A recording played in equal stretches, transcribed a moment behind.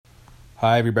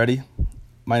Hi, everybody.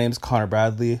 My name is Connor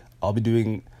Bradley. I'll be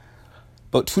doing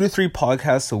about 2 to 3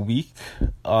 podcasts a week,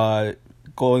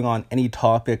 going on any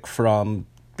topic from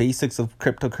basics of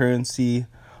cryptocurrency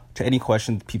to any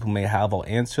questions people may have. I'll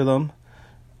answer them.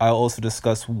 I'll also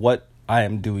discuss what I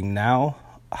am doing now,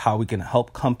 how we can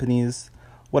help companies,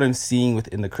 what I'm seeing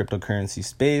within the cryptocurrency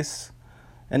space,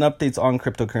 and updates on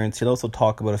cryptocurrency. I'll also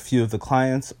talk about a few of the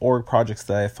clients or projects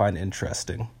that I find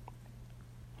interesting.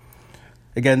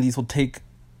 Again, these will take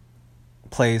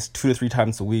place 2 to 3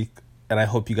 times a week, and I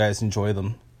hope you guys enjoy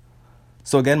them.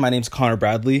 So again, my name's Connor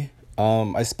Bradley.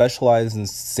 I specialize in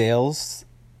sales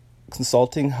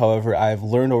consulting. However, I've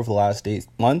learned over the last 8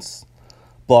 months,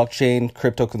 blockchain,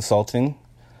 crypto consulting,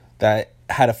 that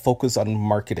had a focus on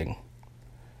marketing.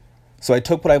 So I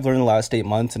took what I've learned in the last 8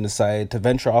 months and decided to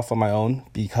venture off on my own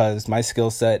because my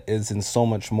skill set is in so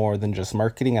much more than just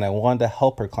marketing, and I wanted to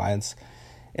help our clients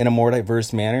in a more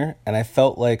diverse manner, and I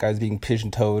felt like I was being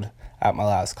pigeon-toed at my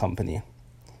last company.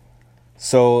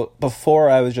 So before,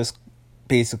 I was just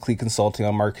basically consulting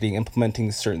on marketing, implementing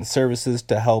certain services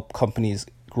to help companies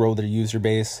grow their user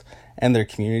base and their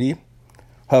community.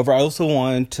 However, I also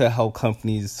wanted to help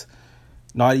companies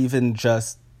not even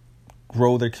just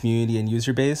grow their community and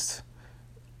user base.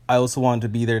 I also wanted to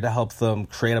be there to help them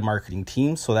create a marketing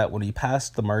team so that when we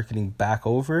passed the marketing back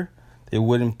over, it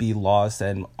wouldn't be lost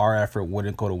and our effort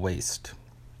wouldn't go to waste.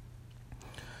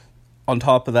 On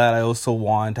top of that, I also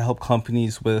want to help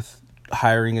companies with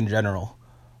hiring in general,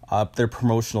 their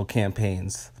promotional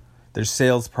campaigns, their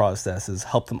sales processes,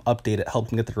 help them update it, help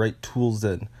them get the right tools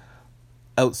in,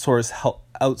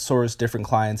 outsource different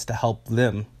clients to help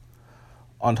them.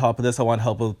 On top of this, I want to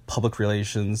help with public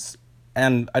relations,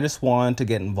 and I just want to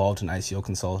get involved in ICO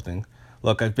consulting.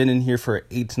 Look, I've been in here for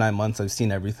 8 to 9 months. I've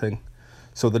seen everything.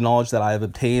 So the knowledge that I have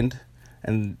obtained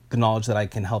and the knowledge that I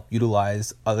can help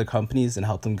utilize other companies and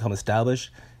help them become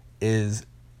established is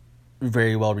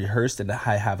very well rehearsed, and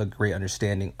I have a great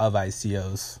understanding of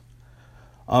ICOs.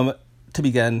 To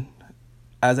begin,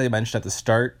 as I mentioned at the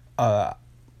start,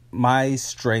 my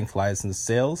strength lies in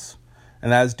sales,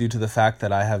 and that is due to the fact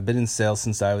that I have been in sales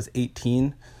since I was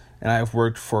 18, and I've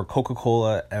worked for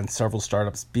Coca-Cola and several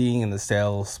startups being a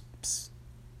sales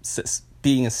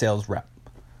rep.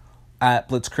 At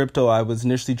Blitz Crypto, I was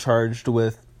initially charged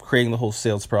with creating the whole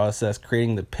sales process,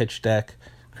 creating the pitch deck,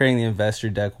 creating the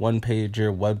investor deck,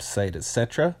 one-pager, website,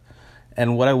 etc.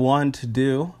 And what I wanted to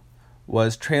do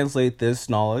was translate this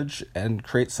knowledge and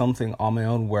create something on my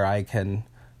own where I can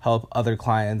help other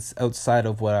clients outside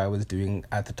of what I was doing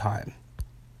at the time.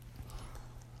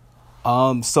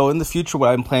 So in the future,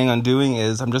 what I'm planning on doing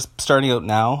is I'm just starting out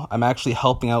now. I'm actually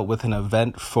helping out with an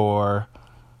event for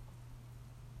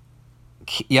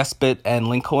YesBit and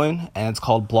Linkcoin, and it's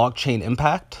called Blockchain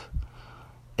Impact.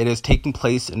 It is taking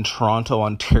place in Toronto,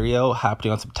 Ontario,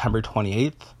 happening on September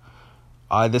 28th.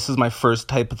 This is my first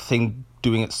type of thing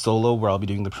doing it solo, where I'll be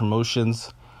doing the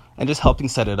promotions and just helping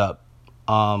set it up.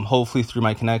 Hopefully through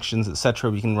my connections, etc.,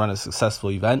 we can run a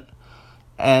successful event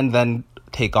and then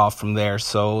take off from there.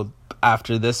 So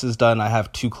after this is done, I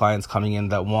have 2 clients coming in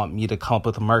that want me to come up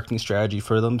with a marketing strategy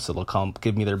for them. So they'll come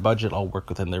give me their budget. I'll work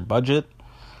within their budget.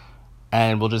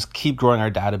 And we'll just keep growing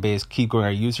our database, keep growing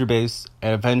our user base,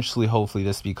 and eventually, hopefully,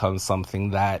 this becomes something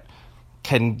that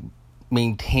can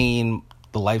maintain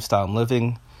the lifestyle I'm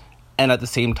living, and at the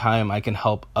same time, I can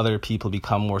help other people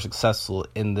become more successful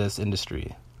in this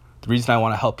industry. The reason I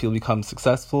want to help people become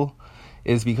successful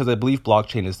is because I believe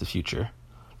blockchain is the future.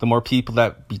 The more people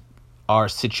that are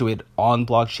situated on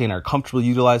blockchain, are comfortable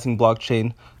utilizing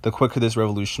blockchain, the quicker this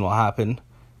revolution will happen.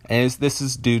 And this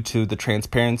is due to the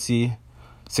transparency,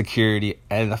 security,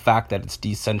 and the fact that it's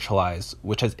decentralized,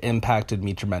 which has impacted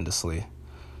me tremendously.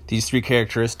 These 3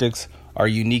 characteristics are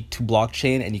unique to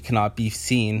blockchain, and you cannot be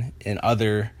seen in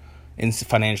other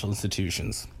financial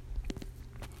institutions.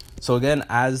 So again,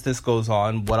 as this goes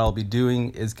on, what I'll be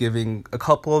doing is giving a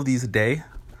couple of these a day,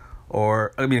 a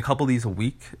couple of these a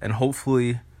week, and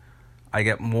hopefully I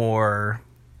get more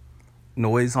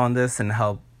noise on this and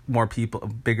help more people, a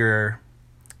bigger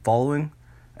following.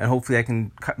 And hopefully I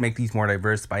can make these more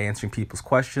diverse by answering people's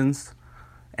questions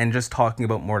and just talking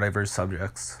about more diverse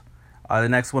subjects. The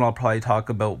next one, I'll probably talk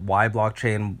about why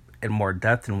blockchain in more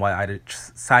depth and why I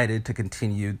decided to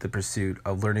continue the pursuit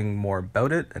of learning more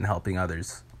about it and helping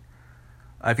others.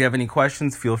 If you have any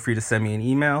questions, feel free to send me an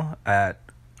email at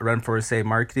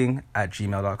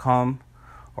runforsamarketing@gmail.com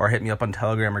or hit me up on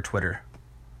Telegram or Twitter.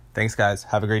 Thanks, guys.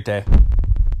 Have a great day.